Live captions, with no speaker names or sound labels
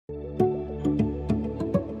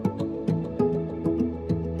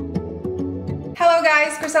Hello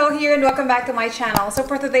guys, Crisel here and welcome back to my channel. So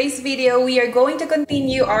for today's video, we are going to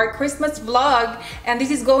continue our Christmas vlog and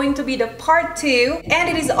this is going to be the part 2 and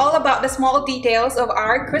it is all about the small details of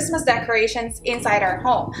our Christmas decorations inside our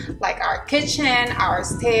home, like our kitchen, our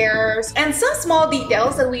stairs, and some small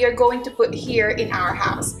details that we are going to put here in our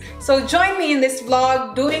house. So join me in this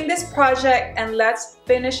vlog doing this project and let's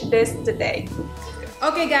finish this today.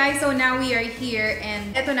 Okay guys, so now we are here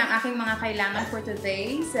and ito na ang aking mga kailangan for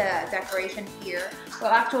today's decoration here. Well,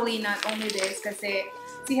 actually not only this kasi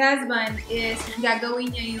si husband is gagawin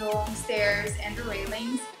niya yung stairs and the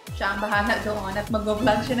railings. Siya ang bahala doon at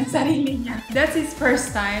mag-vlog siya ng sarili niya. That's his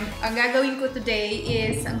first time. Ang gagawin ko today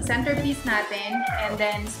is ang centerpiece natin and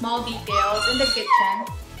then small details in the kitchen.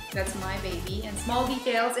 That's my baby. And small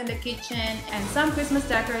details in the kitchen and some Christmas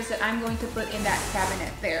decors that I'm going to put in that cabinet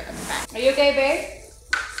there at the back. Are you okay, babe?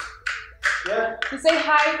 Yeah. So say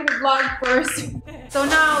hi to the vlog first. So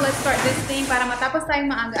now, let's start this thing para matapos tayong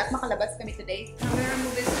maaga at makalabas kami today. I'm gonna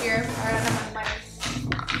remove this here para naman may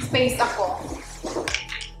space ako.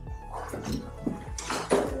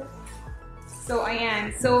 So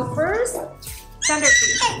ayan. So first,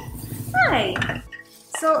 centerpiece. Hi!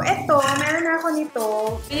 So ito, meron na ako nito.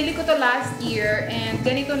 Pinili ko to last year and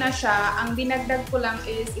ganito na siya. Ang dinagdag ko lang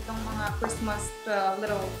is itong mga Christmas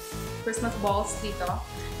little Christmas balls dito.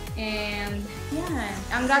 And yan.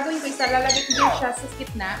 Ang gagawin ko is lalagay ko siya sa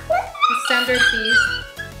gitna, sa centerpiece.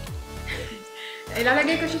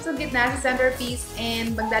 Ilalagay ko siya sa gitna, sa centerpiece,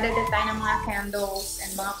 and magdadagdag tayo ng mga candles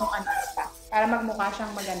and mga kung ano pa para magmukha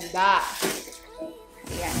siyang maganda.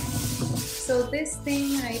 Ayan. So this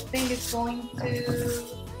thing, I think is going to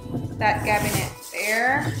that cabinet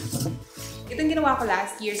there. Itong ginawa ko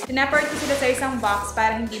last year. Pinapart ko sila sa isang box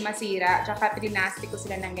para hindi masira. Tsaka pinastic ko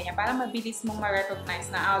sila ng ganyan para mabilis mong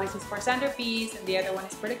ma-recognize na this is for centerpiece and the other one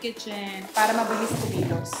is for the kitchen. Para mabilis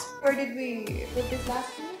kumilos. Where did we put this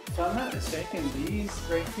last year? If I'm not mistaken, these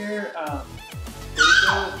right here, they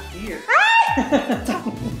go here.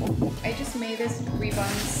 I just made this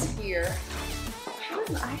ribbons here.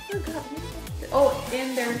 I forgot. Oh,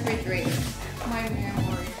 in the refrigerator. My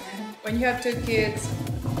memory. When you have 2 kids.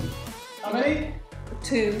 How many?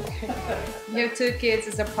 2. You have 2 kids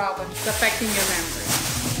is a problem. It's affecting your memory.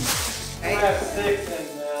 Right? I have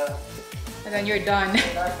 6 and then you're done.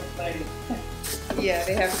 they're not complaining. Yeah,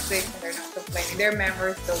 they have 6 and they're not complaining. Their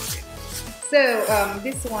memory is so good. So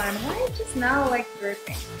this one, why is just now like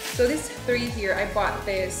dripping? So this 3 here, I bought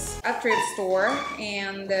this at thrift store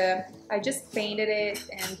and I just painted it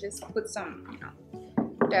and just put some,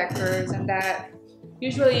 decors and that.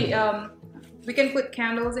 Usually, we can put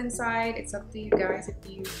candles inside. It's up to you guys if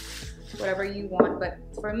you, whatever you want. But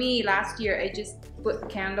for me, last year, I just put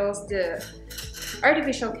candles, the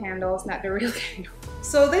artificial candles, not the real candles.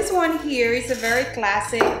 So this one here is a very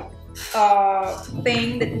classic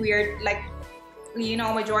thing that we're like,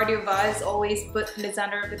 majority of us always put in the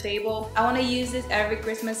center of the table. I want to use this every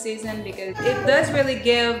Christmas season because it does really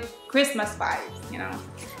give Christmas vibes,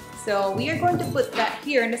 So we are going to put that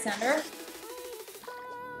here in the center.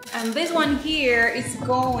 And this one here is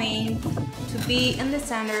going to be in the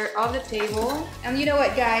center of the table. And you know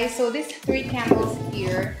what, guys? So these 3 candles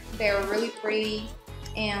here, they're really pretty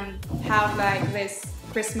and have like this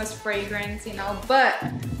Christmas fragrance, But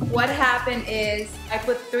what happened is I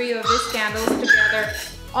put 3 of these candles together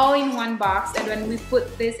all in one box, and when we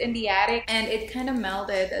put this in the attic and it kind of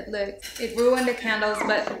melted, it ruined the candles,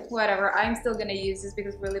 but whatever, I'm still gonna use this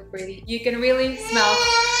because it's really pretty. You can really smell.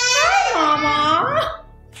 Hi, Mama!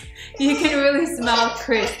 You can really smell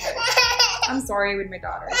Christmas. I'm sorry with my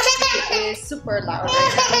daughter. It is super loud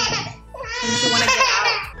right now. And she wanna get out.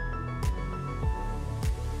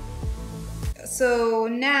 So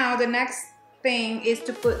now the next thing is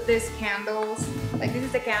to put these candles. Like this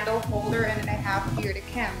is the candle holder and then I have here the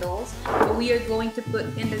candles. But we are going to put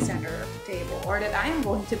in the center of the table, or that I am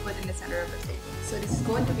going to put in the center of the table. So this is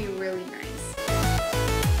going to be really nice.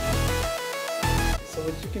 So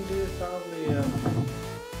what you can do is probably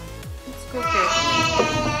Let's cook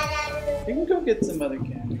it. you can go get some other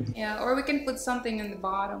candles. Yeah, or we can put something in the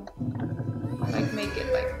bottom. Like make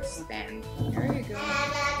it like stand. There you go.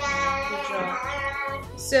 Good job.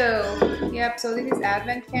 So, yep, so this is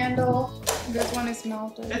Advent candle. This one is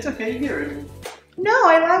melted. It's okay, you get rid of it. No,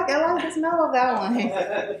 I like the smell of that one.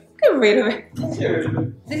 Get rid of it.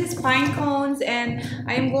 This is pine cones and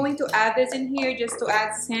I am going to add this in here just to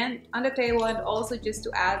add scent on the table and also just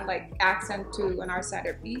to add like accent to on our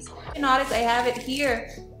centerpiece. You notice I have it here,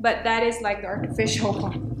 but that is like the artificial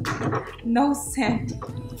one. No scent.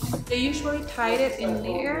 They usually tied it in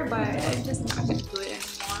there, but I'm just not gonna do it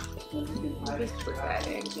anymore. I'll just put that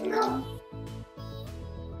in here.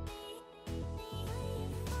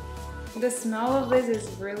 The smell of this is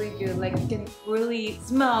really good. Like you can really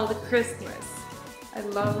smell the Christmas. I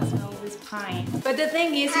love the smell of this pine. But the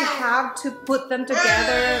thing is, you have to put them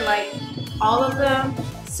together, like all of them,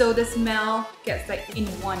 so the smell gets like in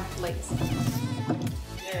one place.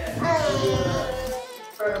 Yeah.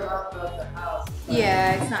 Spread them out throughout the house.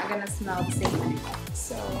 Yeah, it's not gonna smell the same anymore.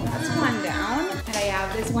 So that's one down, and I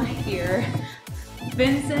have this one here.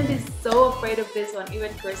 Vincent is so afraid of this one,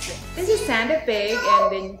 even Kristen. This is Santa Pig,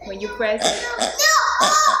 and then when you press it,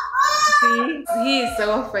 see, he is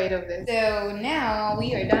so afraid of this. So now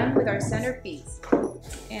we are done with our centerpiece.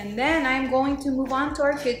 And then I'm going to move on to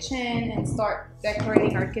our kitchen and start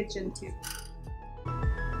decorating our kitchen too.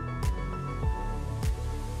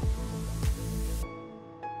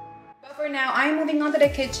 But for now, I'm moving on to the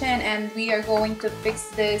kitchen, and we are going to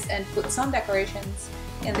fix this and put some decorations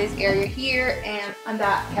in this area here and on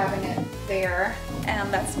that cabinet there.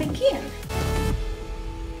 And let's begin.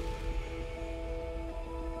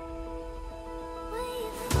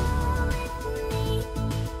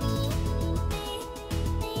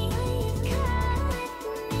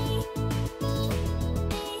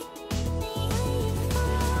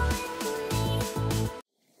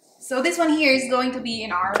 So this one here is going to be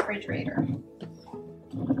in our refrigerator.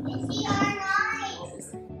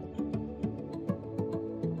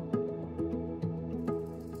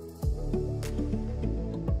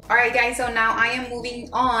 Alright guys, so now I am moving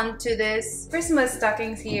on to this Christmas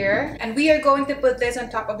stockings here, and we are going to put this on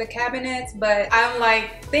top of the cabinets, but I'm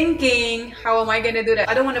like thinking, how am I gonna do that?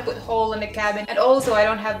 I don't want to put hole in the cabinet, and also I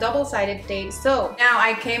don't have double-sided tape, so now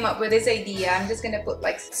I came up with this idea. I'm just gonna put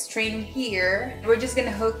like string here. We're just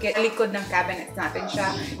gonna hook it sa likod ng cabinets natin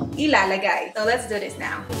siya ilalagay. So let's do this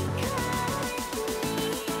now.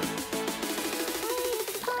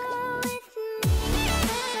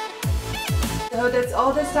 So that's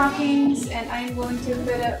all the stockings, and I'm going to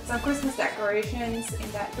put up some Christmas decorations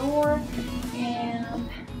in that door. And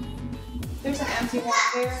there's an empty one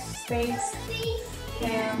there, space.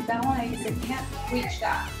 And that one, I can't reach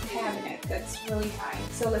that cabinet. That's really high.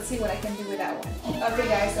 So let's see what I can do with that one. Okay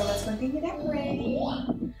guys, so let's continue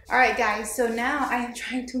decorating. Alright guys, so now I am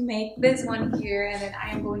trying to make this one here, and then I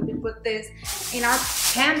am going to put this in our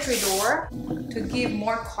pantry door to give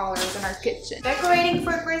more colors in our kitchen. Decorating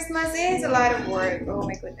for Christmas is a lot of work. Oh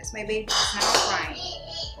my goodness, my baby is now crying.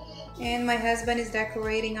 And my husband is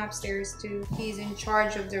decorating upstairs too. He's in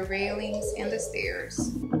charge of the railings and the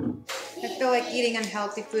stairs. I feel like eating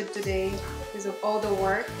unhealthy food today because of all the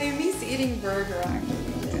work. I miss eating burger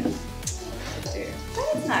actually. But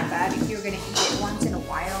it's not bad if you're gonna eat it once in a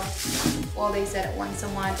while. Well, they said once a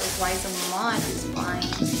month or twice a month is fine.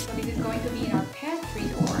 So this is going to be in our pantry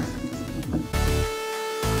door.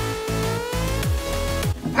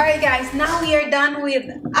 Alright guys, now we are done with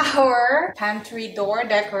our pantry door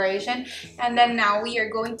decoration, and then now we are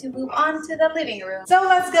going to move on to the living room. So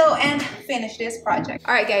let's go and finish this project.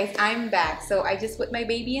 Alright guys, I'm back. So I just put my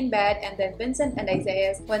baby in bed, and then Vincent and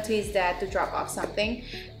Isaiah went to his dad to drop off something.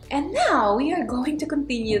 And now we are going to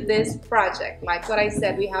continue this project. Like what I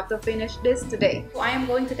said, we have to finish this today. So I am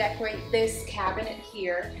going to decorate this cabinet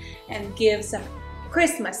here and give some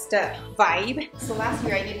Christmas vibe. So last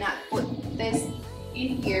year I did not put this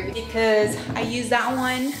in here because I used that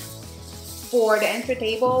one for the entry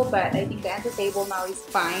table, but I think the entry table now is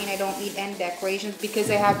fine. I don't need any decorations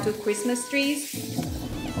because I have two Christmas trees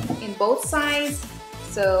in both sides,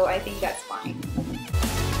 so I think that's fine.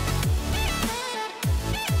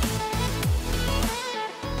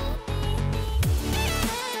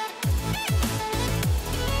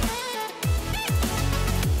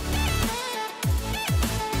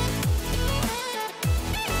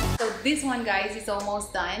 This one guys is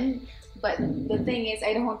almost done, but the thing is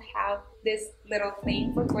I don't have this little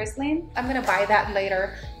thing for Christmas. I'm gonna buy that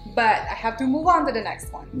later, but I have to move on to the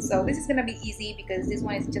next one. So this is gonna be easy because this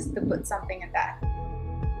one is just to put something in that.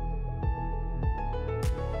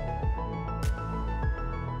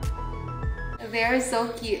 They're so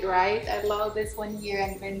cute, right? I love this one here,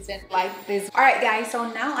 and Vincent liked this. Alright guys, so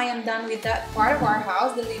now I am done with that part of our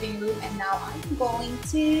house, the living room, and now I'm going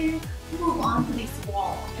to move on to this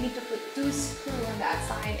wall. I need to put 2 screws on that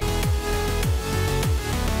side.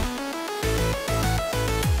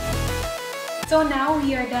 So now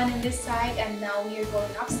we are done in this side, and now we are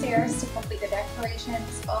going upstairs to complete the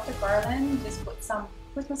decorations of the garland. Just put some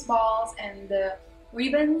Christmas balls and the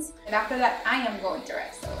ribbons, and after that I am going to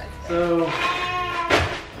rest. So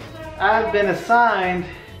I've been assigned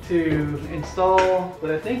to install what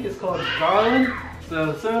I think is called a garland.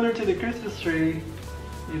 So similar to the Christmas tree,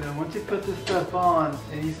 you know, once you put this stuff on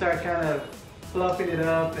and you start kind of fluffing it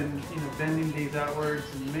up and, you know, bending these outwards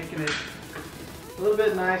and making it a little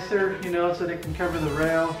bit nicer, you know, so they can cover the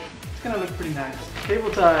rail. It's gonna look pretty nice.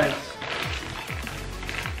 Cable ties.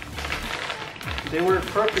 They work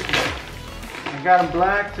perfectly. I got them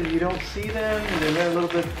black so you don't see them, and they're a little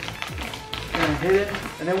bit hidden.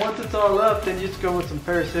 And then once it's all up, then you just go with some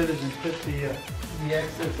pair of scissors and put the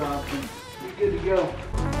excess off, and you're good to go.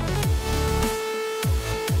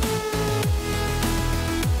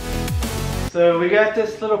 So we got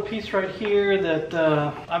this little piece right here that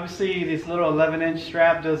obviously this little 11-inch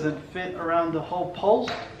strap doesn't fit around the whole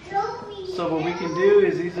post. So what we can do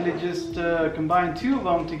is easily just combine two of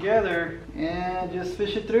them together and just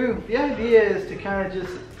fish it through. The idea is to kind of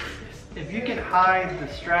just, if you can hide the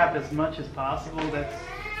strap as much as possible, that's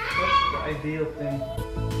the ideal thing.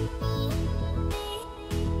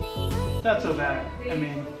 Not so bad. I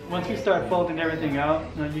mean, once we start folding everything out,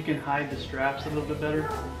 you can hide the straps a little bit better.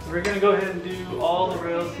 So we're going to go ahead and do all the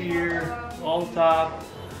rails here, all the top.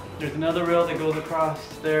 There's another rail that goes across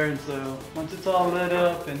there, and so once it's all lit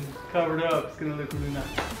up and covered up, it's going to look really nice.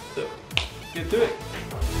 So, let's get to it.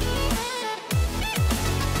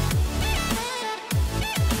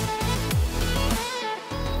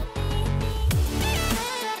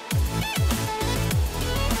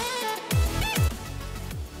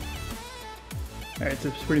 Alright, so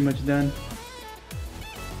it's pretty much done.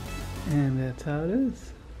 And that's how it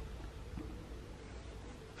is.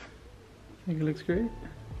 I think it looks great.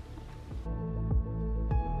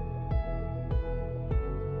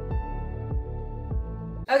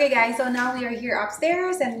 Okay guys, so now we are here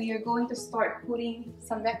upstairs and we are going to start putting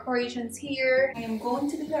some decorations here. I am going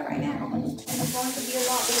to do that right now. And it's going to be a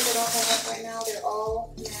lot because I don't have that right now. They're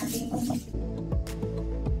all napping.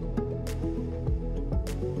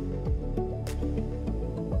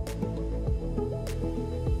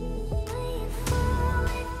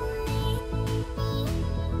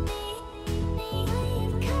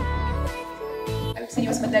 Gusto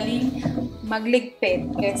niyo mas madaling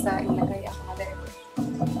magligpit kaysa ilagay ang mga decorations.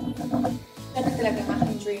 Sana talaga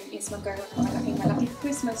aking dream is magkaroon ng malaking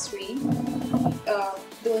Christmas tree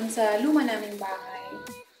doon sa luma naming bahay.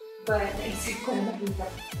 But naisip ko na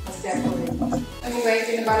mahirap mas decorate. Anyway,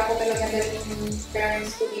 pinabala ko talaga dahil yung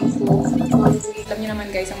parents ko dito. Alam niyo naman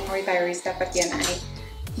guys, ang mga retirees dapat yan ay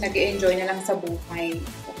nag-enjoy na lang sa buhay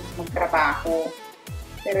kung magtrabaho.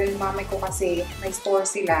 Pero yung mamay ko kasi may store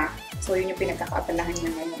sila. So, yun yung pinagkakaabalahan niya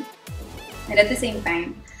ngayon. And at the same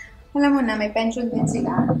time, alam mo na, may pension din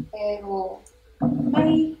sila. Pero,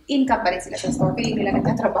 may income pa rin sila sa store. Kaya nila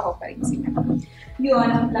nagtatrabaho pa rin sila. Yun,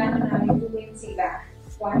 ang plano namin gawin sila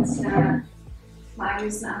once na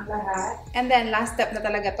maayos na ang lahat. And then, last step na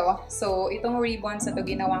talaga to. So, itong ribbons na to,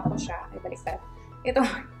 ginawa ko siya. Ay, baliktad.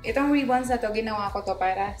 Itong ribbons na to, ginawa ko to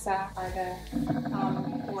para sa cord.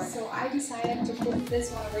 So, I decided to put this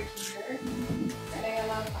one over here. And I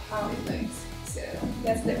love how it looks. So,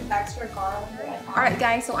 that's the extra garland that I found. Alright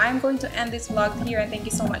guys, so I'm going to end this vlog here and thank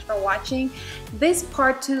you so much for watching this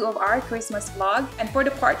part 2 of our Christmas vlog. And for the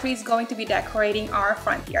part 3 is going to be decorating our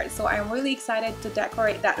front yard. So I'm really excited to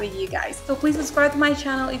decorate that with you guys. So please subscribe to my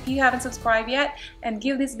channel if you haven't subscribed yet and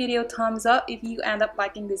give this video a thumbs up if you end up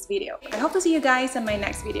liking this video. I hope to see you guys in my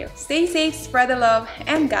next video. Stay safe, spread the love,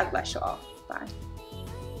 and God bless you all. Bye.